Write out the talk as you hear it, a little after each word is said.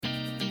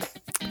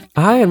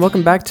Hi, and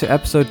welcome back to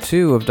episode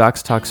 2 of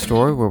Docs Talk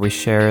Story, where we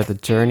share the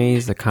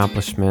journeys,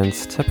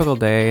 accomplishments, typical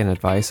day, and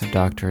advice of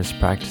doctors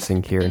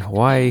practicing here in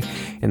Hawaii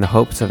in the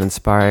hopes of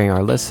inspiring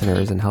our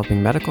listeners and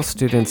helping medical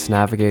students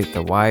navigate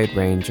the wide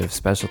range of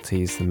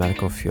specialties the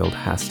medical field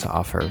has to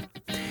offer.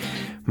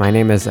 My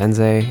name is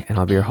Enze, and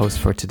I'll be your host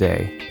for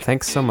today.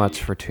 Thanks so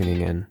much for tuning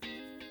in.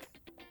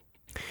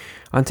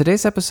 On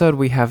today's episode,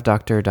 we have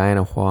Dr.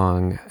 Diana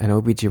Huang, an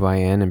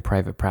OBGYN in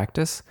private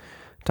practice.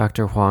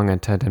 Dr. Huang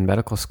attended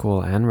medical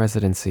school and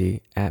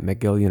residency at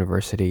McGill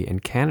University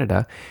in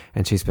Canada,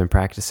 and she's been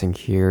practicing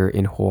here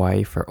in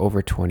Hawaii for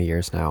over 20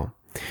 years now.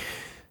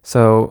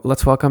 So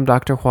let's welcome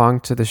Dr. Huang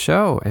to the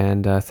show,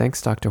 and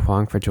thanks, Dr.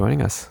 Huang, for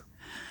joining us.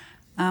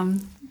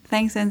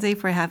 Thanks, Enze,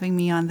 for having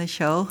me on the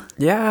show.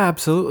 Yeah,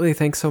 absolutely.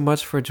 Thanks so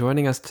much for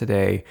joining us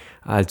today.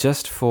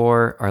 Just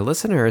for our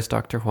listeners,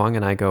 Dr. Huang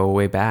and I go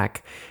way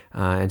back.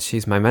 And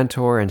she's my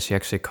mentor, and she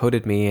actually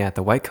coded me at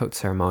the white coat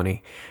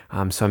ceremony.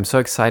 So I'm so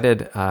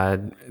excited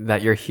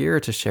that you're here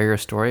to share your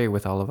story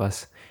with all of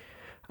us.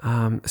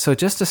 So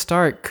just to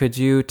start, could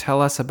you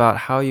tell us about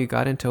how you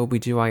got into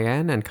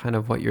OBGYN and kind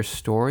of what your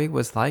story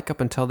was like up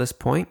until this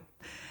point?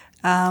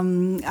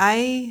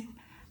 I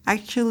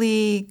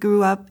actually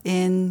grew up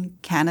in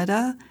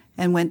Canada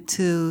and went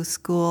to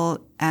school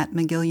at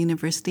McGill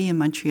University in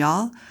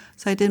Montreal.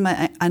 So I did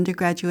my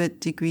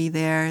undergraduate degree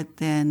there,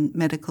 then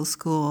medical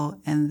school,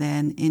 and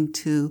then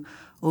into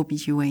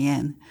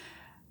OBGYN.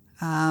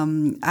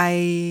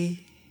 I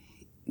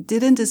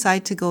didn't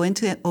decide to go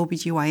into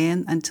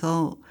OBGYN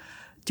until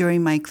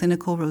during my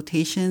clinical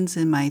rotations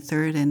in my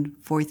third and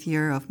fourth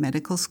year of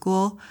medical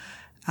school.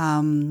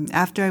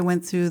 After I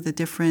went through the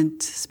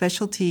different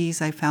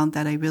specialties, I found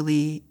that I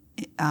really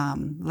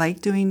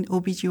liked doing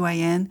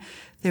OBGYN.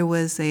 There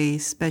was a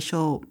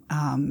special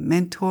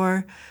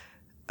mentor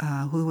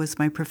who was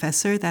my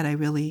professor that I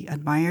really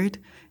admired,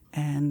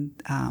 and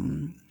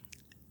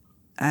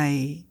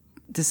I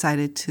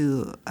decided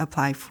to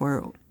apply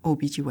for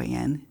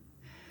OBGYN.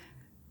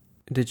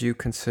 Did you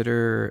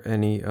consider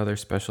any other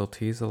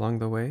specialties along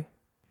the way?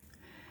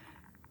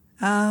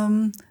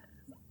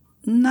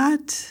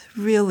 Not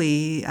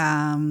really.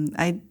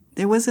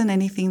 There wasn't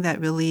anything that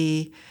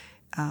really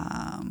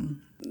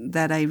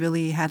that I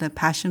really had a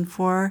passion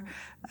for,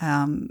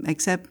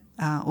 except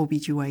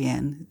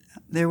OBGYN.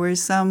 There were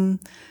some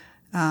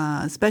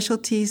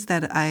specialties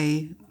that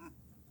I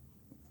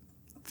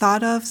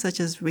thought of, such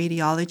as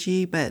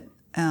radiology, but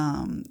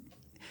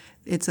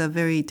it's a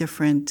very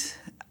different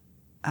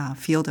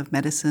field of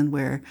medicine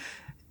where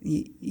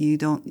you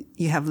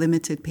have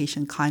limited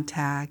patient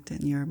contact,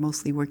 and you're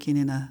mostly working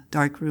in a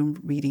dark room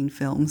reading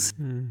films.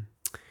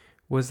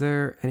 Was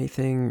there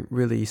anything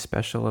really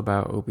special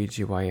about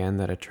OBGYN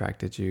that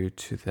attracted you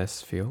to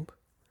this field?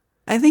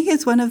 I think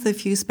it's one of the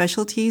few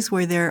specialties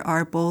where there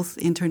are both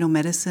internal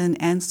medicine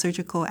and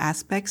surgical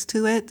aspects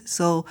to it.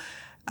 So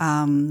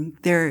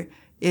there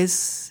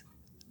is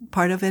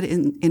part of it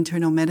in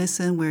internal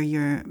medicine where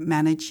you're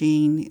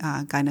managing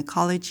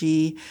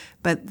gynecology,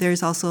 but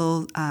there's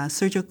also a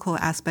surgical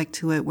aspect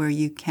to it where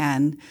you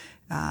can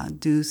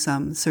do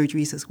some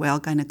surgeries as well,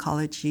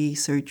 gynecology,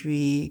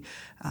 surgery,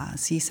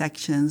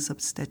 C-sections,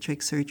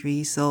 obstetric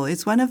surgery. So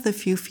it's one of the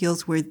few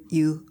fields where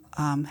you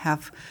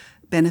have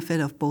benefit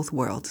of both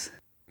worlds.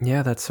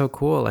 Yeah, that's so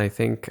cool. I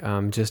think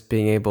just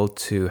being able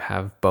to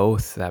have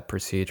both that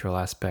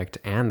procedural aspect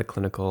and the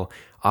clinical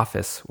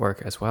office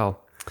work as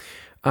well.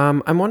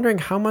 I'm wondering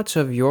how much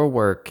of your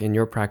work in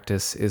your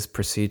practice is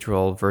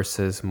procedural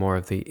versus more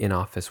of the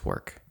in-office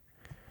work?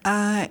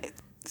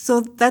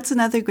 So that's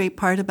another great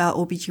part about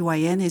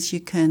OBGYN is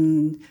you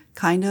can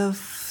kind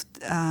of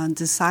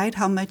decide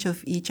how much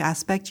of each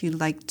aspect you'd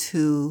like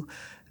to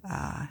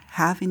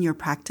have in your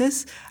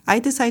practice. I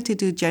decided to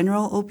do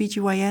general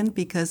OBGYN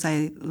because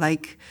I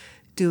like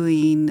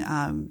doing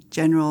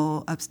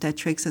general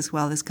obstetrics as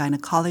well as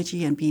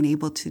gynecology and being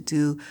able to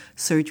do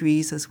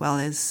surgeries as well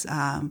as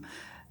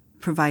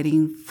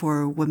providing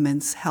for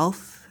women's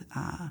health.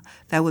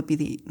 That would be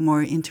the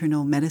more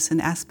internal medicine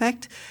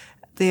aspect.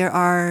 There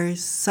are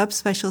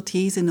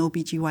subspecialties in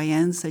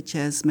OBGYN, such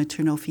as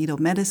maternal-fetal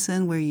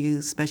medicine, where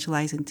you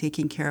specialize in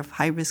taking care of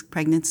high-risk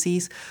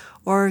pregnancies,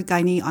 or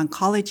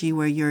gyne-oncology,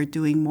 where you're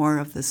doing more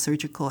of the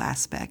surgical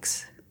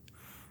aspects.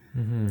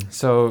 Mm-hmm.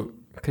 So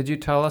could you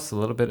tell us a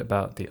little bit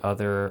about the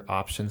other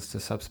options to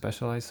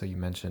subspecialize? So you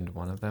mentioned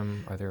one of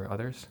them. Are there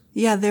others?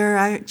 Yeah, there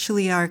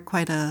actually are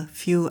quite a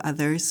few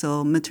others.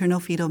 So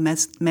maternal-fetal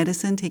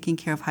medicine, taking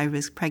care of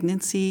high-risk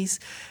pregnancies.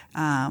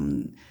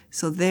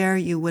 So there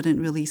you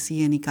wouldn't really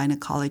see any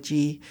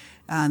gynecology.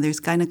 There's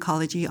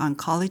gynecology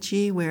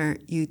oncology, where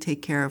you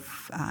take care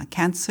of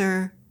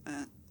cancer,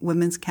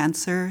 women's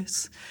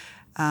cancers.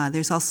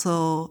 There's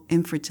also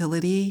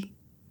infertility,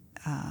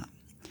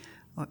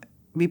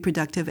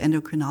 reproductive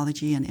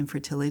endocrinology and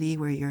infertility,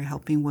 where you're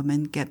helping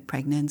women get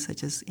pregnant,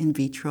 such as in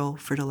vitro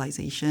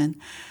fertilization.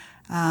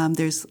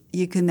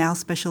 You can now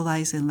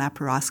specialize in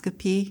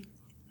laparoscopy,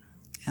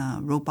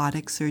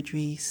 robotic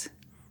surgeries.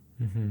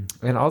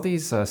 Mm-hmm. And all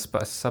these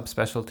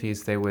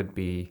subspecialties, they would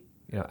be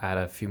add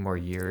a few more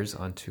years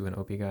onto an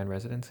OB-GYN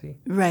residency?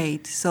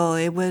 Right. So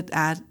it would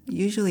add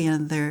usually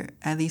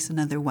at least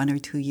another 1 or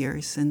 2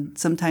 years. And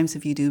sometimes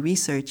if you do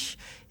research,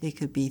 it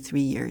could be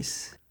 3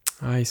 years.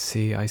 I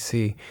see.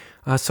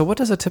 So what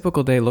does a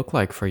typical day look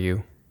like for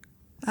you?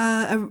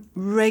 A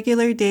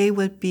regular day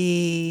would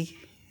be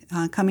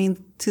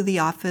coming to the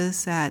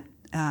office at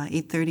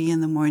 8:30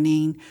 in the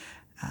morning,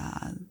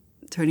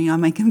 turning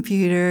on my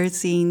computer,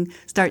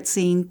 start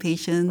seeing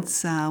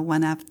patients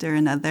one after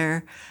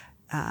another.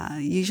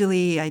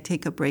 Usually I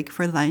take a break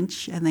for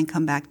lunch and then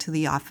come back to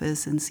the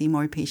office and see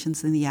more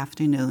patients in the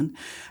afternoon.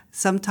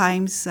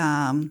 Sometimes,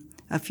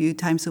 a few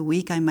times a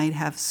week, I might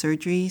have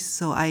surgeries.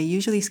 So I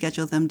usually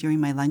schedule them during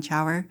my lunch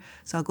hour.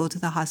 So I'll go to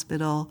the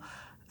hospital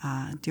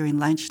during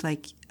lunch.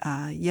 Like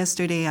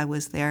yesterday, I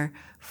was there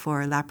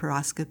for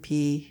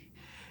laparoscopy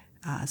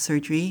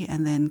surgery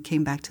and then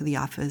came back to the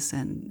office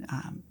and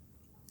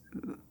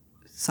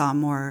saw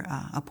more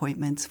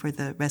appointments for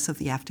the rest of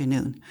the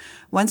afternoon.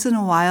 Once in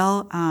a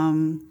while,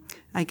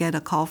 I get a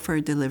call for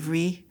a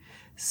delivery,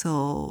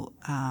 so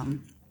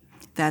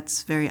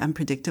that's very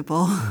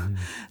unpredictable. Mm-hmm.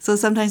 So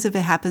sometimes if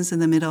it happens in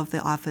the middle of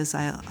the office,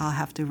 I'll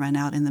have to run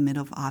out in the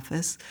middle of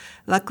office.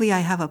 Luckily, I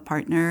have a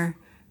partner,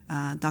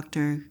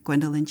 Dr.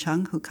 Gwendolyn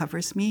Chung, who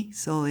covers me.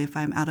 So if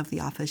I'm out of the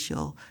office,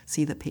 she'll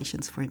see the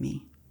patients for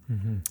me.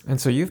 Mm-hmm. And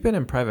so you've been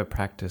in private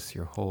practice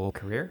your whole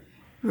career?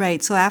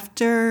 Right. So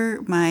after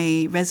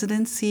my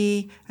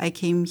residency, I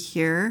came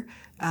here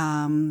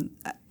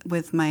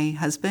with my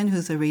husband,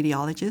 who's a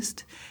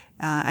radiologist.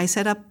 I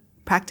set up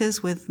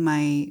practice with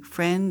my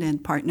friend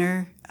and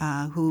partner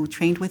who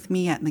trained with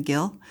me at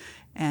McGill.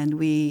 And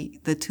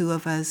the two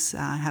of us,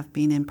 have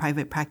been in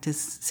private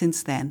practice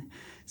since then.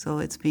 So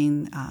it's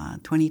been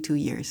 22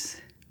 years.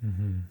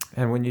 Mm-hmm.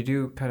 And when you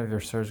do kind of your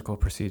surgical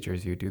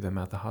procedures, you do them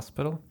at the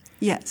hospital?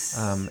 Yes.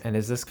 And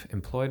is this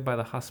employed by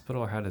the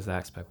hospital, or how does that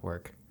aspect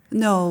work?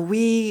 No,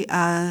 we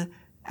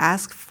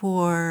ask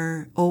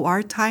for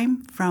OR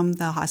time from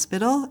the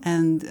hospital,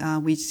 and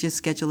we just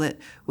schedule it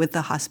with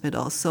the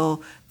hospital.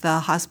 So the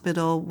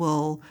hospital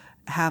will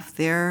have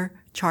their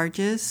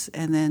charges,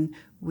 and then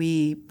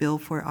we bill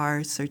for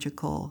our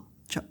surgical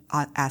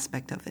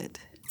aspect of it.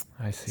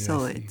 I see.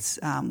 So it's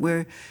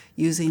we're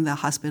using the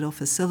hospital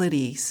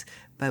facilities,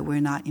 but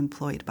we're not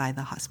employed by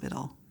the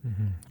hospital.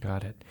 Mm-hmm.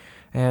 Got it.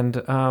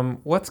 And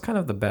what's kind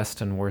of the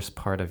best and worst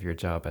part of your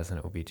job as an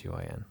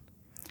OBGYN?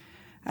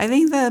 I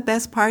think the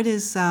best part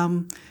is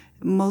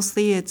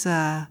mostly it's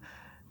a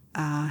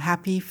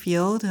happy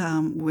field.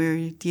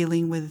 We're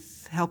dealing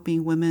with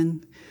helping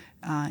women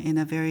in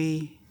a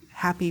very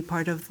happy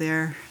part of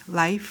their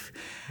life.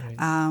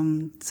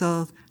 Right.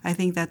 So I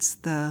think that's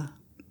the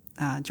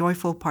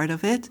joyful part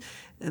of it.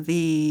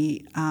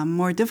 The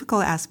more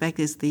difficult aspect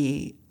is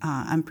the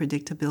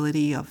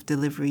unpredictability of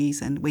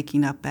deliveries and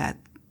waking up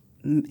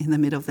in the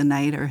middle of the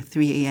night or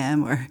 3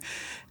 a.m. or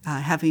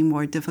having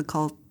more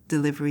difficult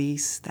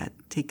deliveries that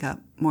take up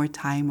more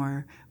time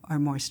or are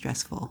more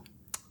stressful.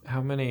 How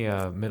many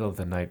middle of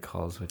the night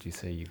calls would you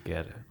say you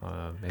get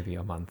maybe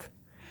a month?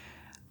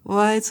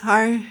 Well, it's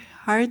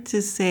hard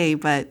to say,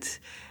 but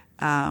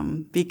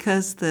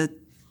because the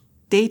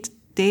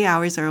day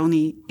hours are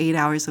only 8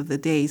 hours of the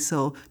day,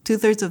 so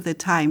 2/3 of the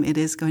time it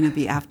is going to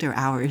be after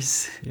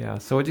hours. Yeah.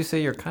 So would you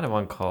say you're kind of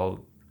on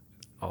call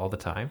all the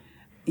time?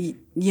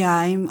 Yeah,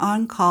 I'm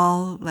on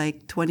call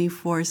like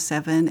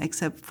 24/7,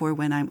 except for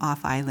when I'm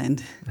off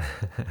island.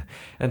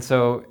 And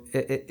so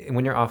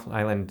when you're off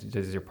island,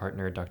 does your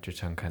partner, Dr.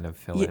 Chung, kind of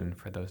fill in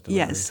for those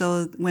deliveries? Yes,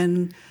 so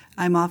when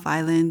I'm off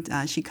island,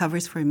 she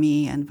covers for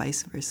me and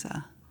vice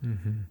versa.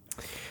 Mm-hmm.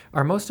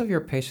 Are most of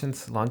your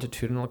patients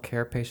longitudinal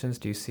care patients?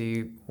 Do you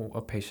see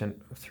a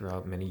patient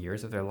throughout many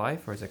years of their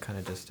life, or is it kind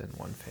of just in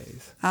one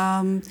phase?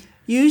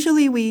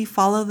 Usually we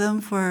follow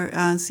them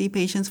see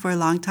patients for a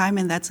long time,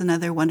 and that's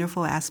another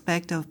wonderful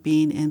aspect of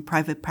being in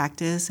private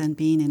practice and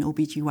being in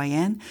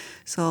OBGYN.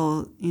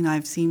 So,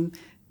 I've seen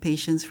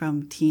patients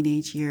from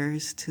teenage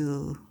years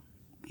to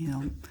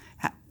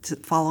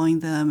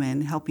following them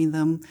and helping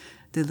them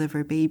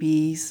deliver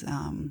babies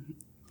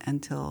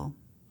until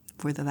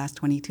for the last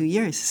 22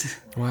 years.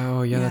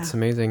 Wow, yeah, that's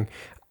amazing.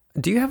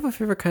 Do you have a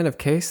favorite kind of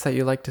case that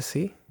you like to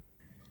see?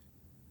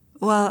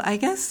 Well, I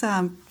guess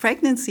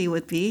pregnancy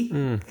would be,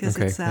 because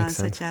it's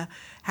such a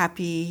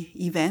happy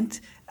event.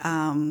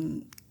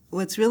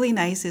 What's really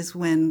nice is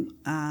when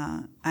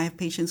I have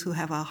patients who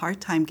have a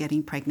hard time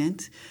getting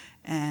pregnant,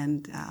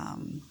 and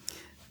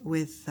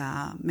with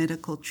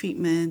medical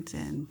treatment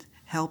and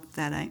help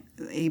that I'm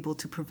able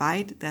to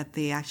provide, that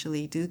they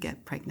actually do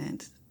get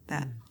pregnant.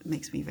 That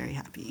makes me very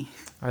happy.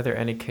 Are there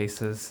any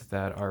cases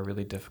that are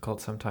really difficult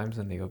sometimes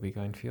in the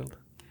OB-GYN field?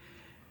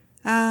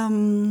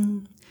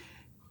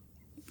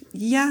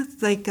 Yeah,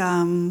 like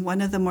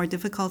one of the more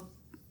difficult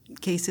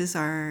cases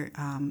are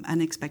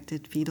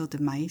unexpected fetal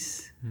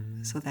demise.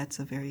 Mm-hmm. So that's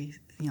a very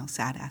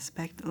sad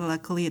aspect.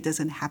 Luckily, it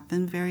doesn't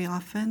happen very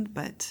often,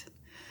 but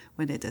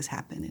when it does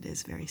happen, it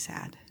is very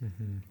sad.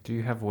 Mm-hmm. Do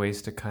you have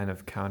ways to kind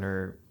of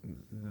counter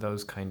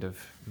those kind of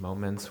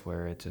moments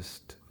where it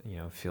just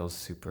feels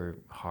super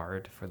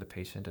hard for the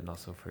patient and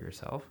also for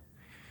yourself?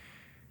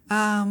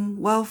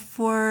 Well,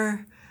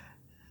 for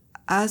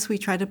us, we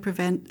try to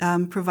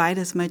provide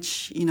as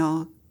much,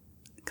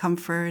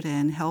 comfort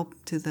and help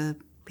to the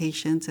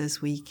patients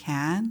as we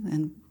can,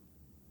 and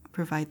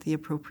provide the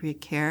appropriate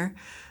care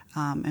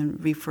and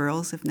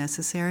referrals if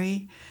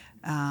necessary.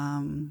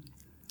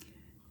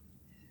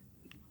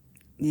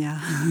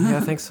 Yeah. Yeah,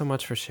 thanks so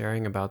much for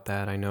sharing about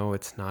that. I know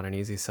it's not an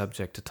easy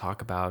subject to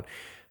talk about.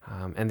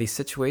 And these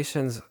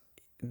situations,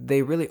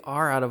 they really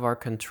are out of our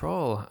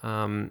control.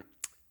 And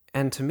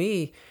to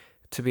me,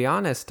 to be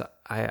honest,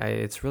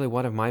 it's really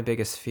one of my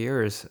biggest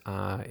fears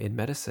in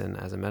medicine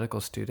as a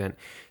medical student,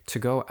 to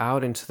go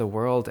out into the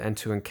world and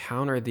to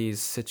encounter these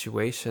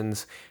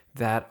situations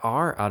that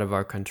are out of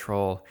our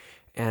control.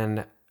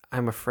 And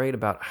I'm afraid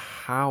about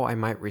how I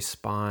might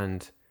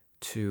respond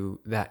to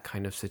that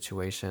kind of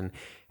situation.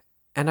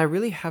 And I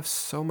really have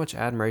so much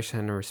admiration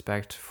and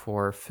respect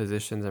for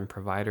physicians and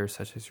providers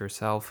such as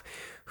yourself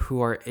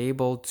who are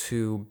able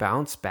to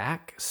bounce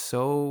back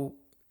so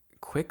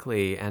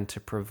quickly and to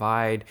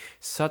provide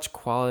such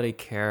quality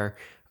care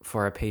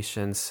for our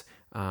patients,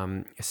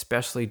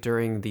 especially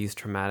during these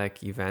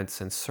traumatic events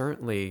and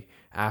certainly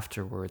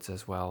afterwards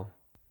as well.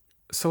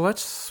 So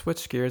let's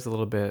switch gears a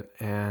little bit,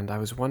 and I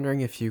was wondering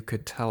if you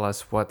could tell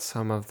us what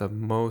some of the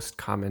most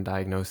common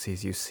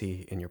diagnoses you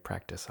see in your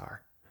practice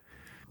are.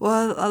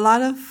 Well, a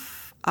lot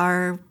of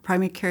our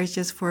primary care is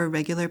just for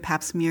regular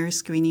pap smear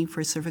screening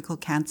for cervical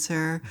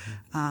cancer.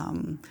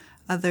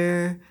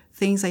 Other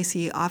things I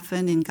see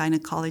often in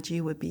gynecology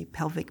would be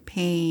pelvic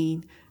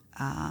pain,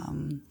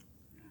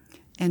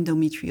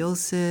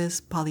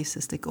 endometriosis,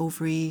 polycystic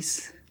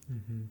ovaries.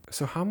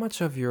 So how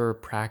much of your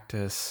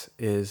practice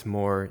is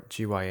more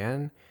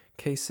GYN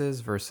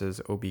cases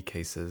versus OB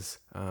cases?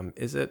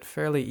 Is it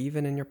fairly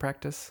even in your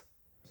practice?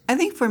 I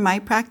think for my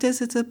practice,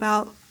 it's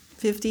about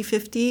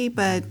 50-50,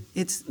 but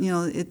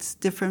it's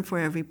different for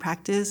every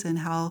practice and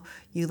how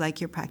you like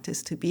your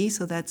practice to be.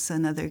 So that's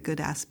another good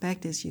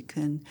aspect, is you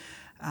can,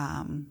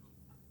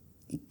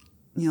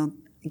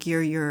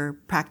 gear your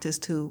practice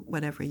to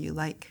whatever you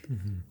like.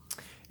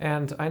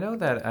 And I know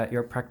that at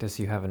your practice,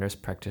 you have a nurse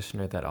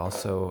practitioner that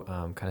also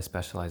kind of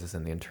specializes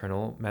in the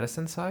internal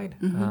medicine side.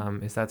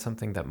 Is that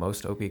something that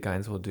most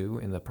OB-GYNs will do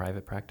in the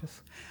private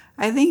practice?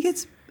 I think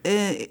it's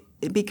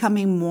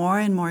becoming more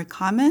and more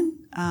common.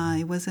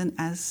 It wasn't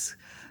as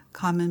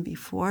common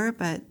before,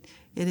 but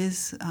it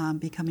is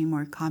becoming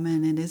more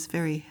common. It is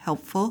very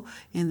helpful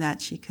in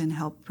that she can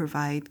help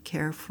provide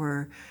care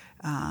for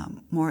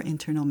more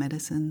internal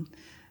medicine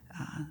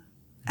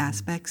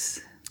aspects.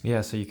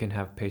 Yeah, so you can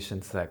have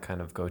patients that kind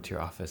of go to your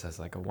office as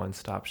like a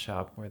one-stop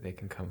shop where they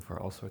can come for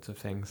all sorts of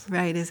things.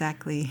 Right,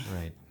 exactly.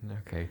 Right,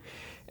 okay.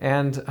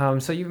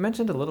 And so you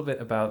mentioned a little bit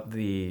about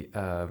the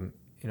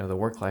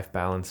work-life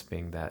balance,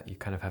 being that you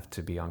kind of have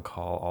to be on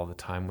call all the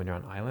time when you're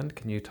on island.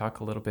 Can you talk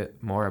a little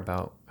bit more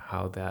about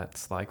how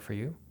that's like for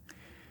you?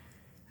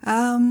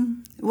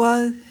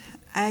 Well,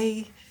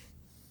 I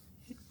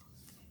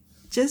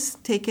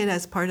just take it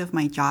as part of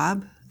my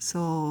job.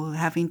 So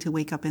having to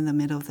wake up in the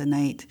middle of the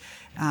night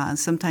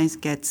sometimes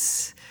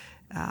gets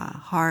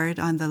hard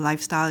on the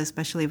lifestyle,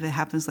 especially if it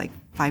happens like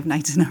 5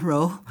 nights in a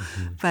row.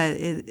 But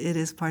it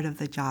is part of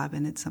the job,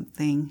 and it's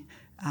something,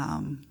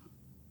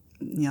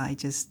 I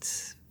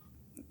just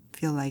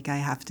feel like I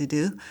have to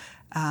do.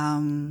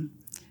 I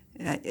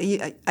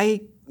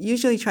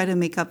usually try to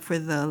make up for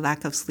the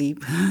lack of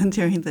sleep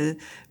during the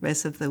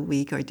rest of the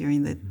week or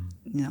during the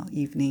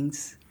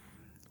evenings.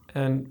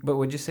 But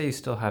would you say you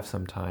still have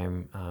some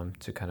time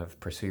to kind of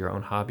pursue your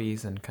own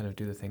hobbies and kind of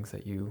do the things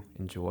that you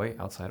enjoy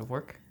outside of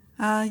work?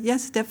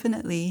 Yes,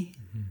 definitely.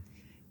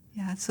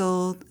 Yeah.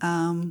 So,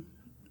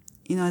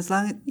 as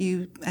long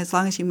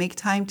as you make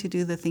time to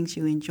do the things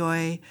you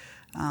enjoy,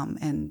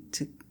 and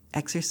to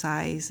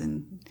exercise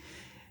and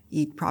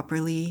eat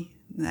properly,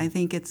 I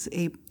think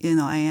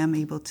I am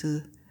able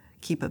to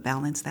keep a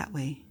balance that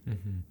way.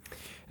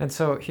 And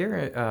so here,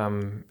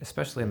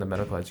 especially in the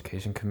medical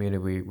education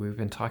community, we've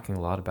been talking a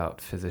lot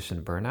about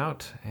physician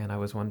burnout, and I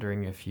was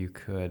wondering if you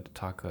could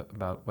talk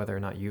about whether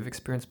or not you've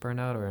experienced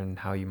burnout or and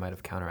how you might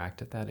have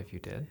counteracted that if you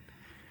did.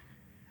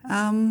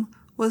 I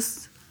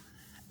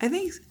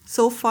think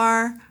so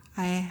far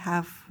I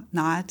have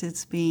not.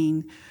 It's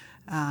been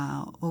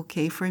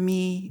okay for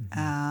me.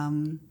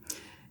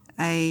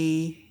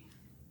 I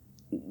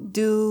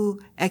do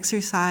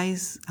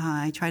exercise.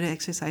 I try to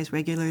exercise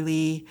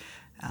regularly.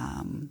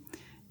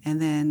 And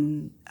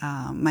then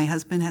my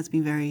husband has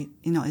been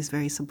is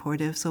very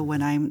supportive. So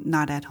when I'm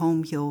not at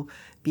home, he'll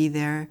be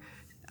there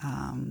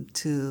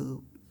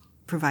to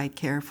provide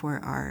care for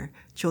our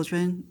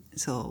children,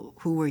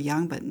 who were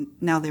young, but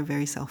now they're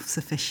very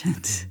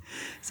self-sufficient.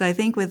 So I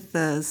think with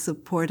the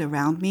support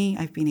around me,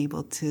 I've been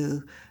able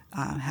to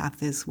have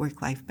this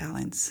work-life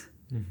balance.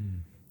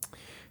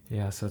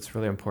 Yeah, so it's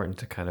really important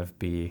to kind of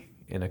be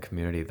in a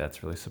community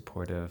that's really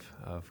supportive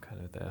of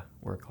kind of the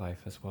work life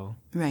as well.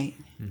 Right.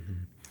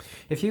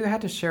 If you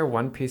had to share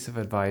one piece of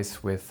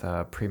advice with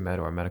a pre-med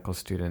or a medical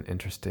student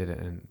interested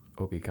in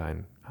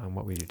OB-GYN,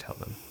 what would you tell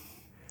them?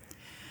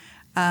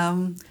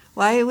 Well,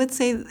 I would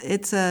say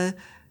it's a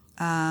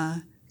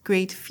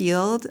great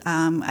field.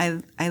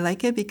 I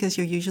like it because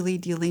you're usually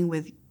dealing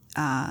with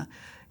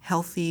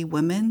healthy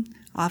women,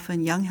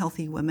 often young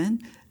healthy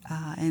women,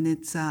 and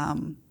it's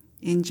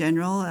in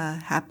general a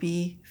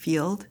happy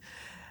field.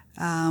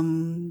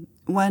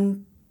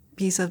 One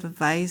piece of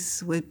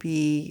advice would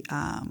be,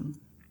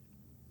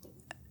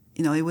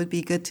 it would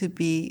be good to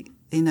be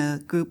in a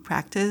group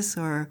practice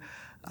or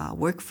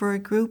work for a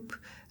group,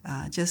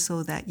 just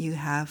so that you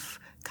have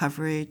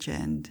coverage.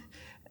 And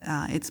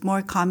it's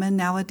more common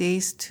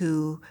nowadays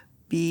to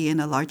be in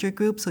a larger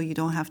group, so you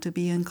don't have to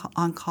be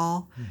on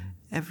call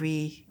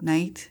every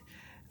night.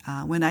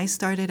 When I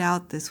started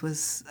out, this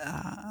was,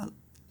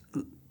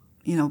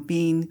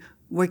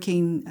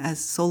 working as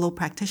solo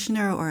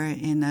practitioner or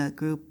in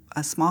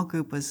a small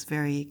group was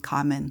very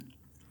common.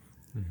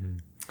 Mm-hmm.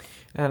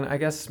 And I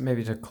guess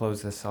maybe to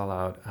close this all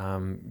out,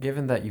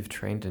 given that you've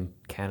trained in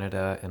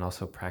Canada and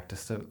also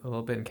practiced a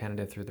little bit in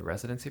Canada through the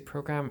residency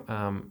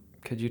program,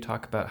 could you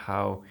talk about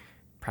how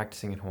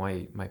practicing in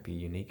Hawaii might be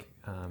unique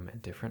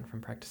and different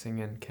from practicing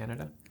in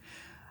Canada?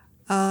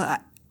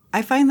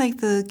 I find like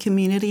the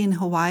community in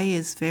Hawaii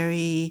is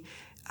very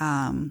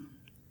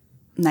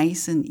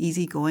nice and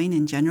easygoing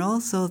in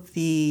general. So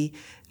the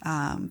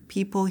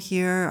people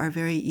here are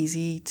very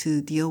easy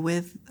to deal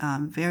with,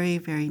 very,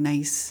 very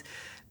nice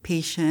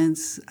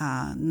patients,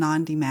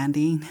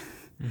 non-demanding.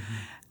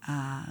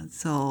 Mm-hmm.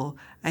 So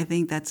I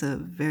think that's a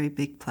very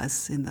big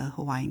plus in the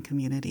Hawaiian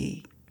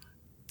community.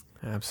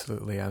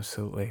 Absolutely,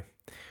 absolutely.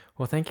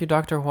 Well, thank you,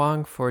 Dr.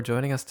 Huang, for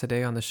joining us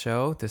today on the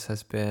show. This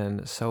has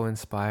been so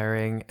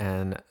inspiring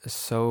and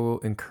so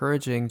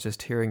encouraging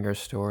just hearing your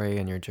story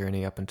and your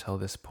journey up until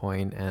this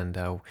point. And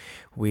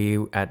we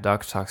at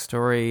Docs Talk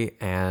Story,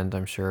 and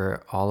I'm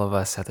sure all of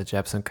us at the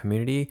Jepsen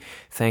community,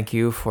 thank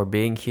you for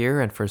being here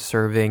and for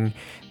serving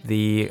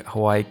the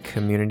Hawaii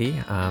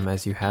community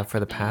as you have for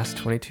the past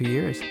 22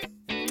 years.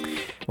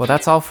 Well,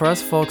 that's all for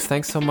us, folks.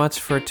 Thanks so much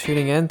for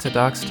tuning in to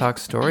Docs Talk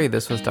Story.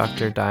 This was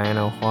Dr.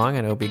 Diana Huang,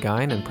 an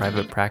OB-GYN in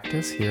private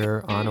practice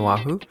here on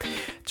Oahu.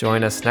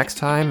 Join us next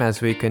time as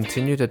we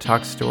continue to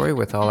talk story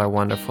with all our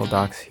wonderful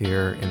docs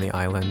here in the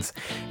islands.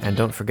 And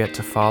don't forget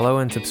to follow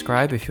and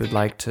subscribe if you would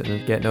like to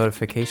get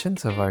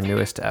notifications of our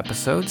newest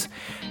episodes.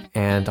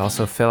 And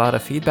also fill out a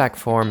feedback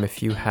form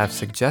if you have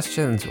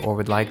suggestions or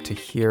would like to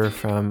hear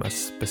from a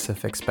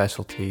specific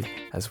specialty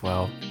as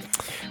well.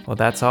 Well,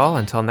 that's all.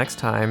 Until next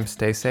time,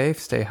 stay safe,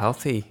 stay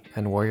healthy,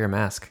 and wear your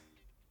mask.